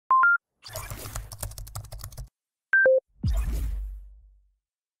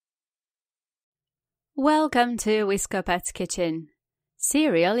Welcome to WhiskoPets Kitchen.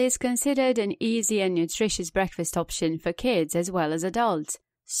 Cereal is considered an easy and nutritious breakfast option for kids as well as adults,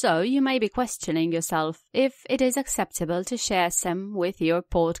 so you may be questioning yourself if it is acceptable to share some with your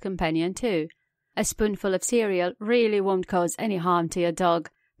pet companion too. A spoonful of cereal really won't cause any harm to your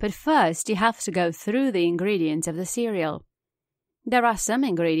dog, but first you have to go through the ingredients of the cereal. There are some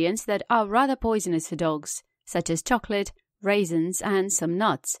ingredients that are rather poisonous for dogs, such as chocolate, raisins, and some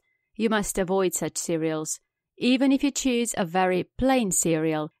nuts. You must avoid such cereals. Even if you choose a very plain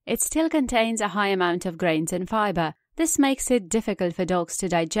cereal, it still contains a high amount of grains and fiber. This makes it difficult for dogs to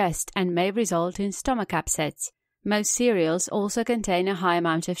digest and may result in stomach upsets. Most cereals also contain a high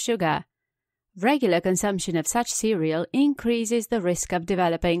amount of sugar. Regular consumption of such cereal increases the risk of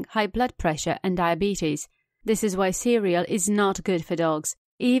developing high blood pressure and diabetes. This is why cereal is not good for dogs,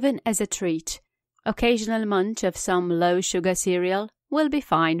 even as a treat. Occasional munch of some low-sugar cereal will be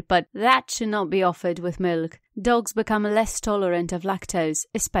fine, but that should not be offered with milk. Dogs become less tolerant of lactose,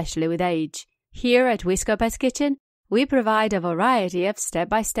 especially with age. Here at WhiskoPets Kitchen, we provide a variety of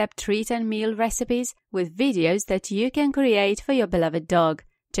step-by-step treat and meal recipes with videos that you can create for your beloved dog.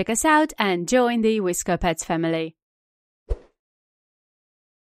 Check us out and join the WhiskoPets family.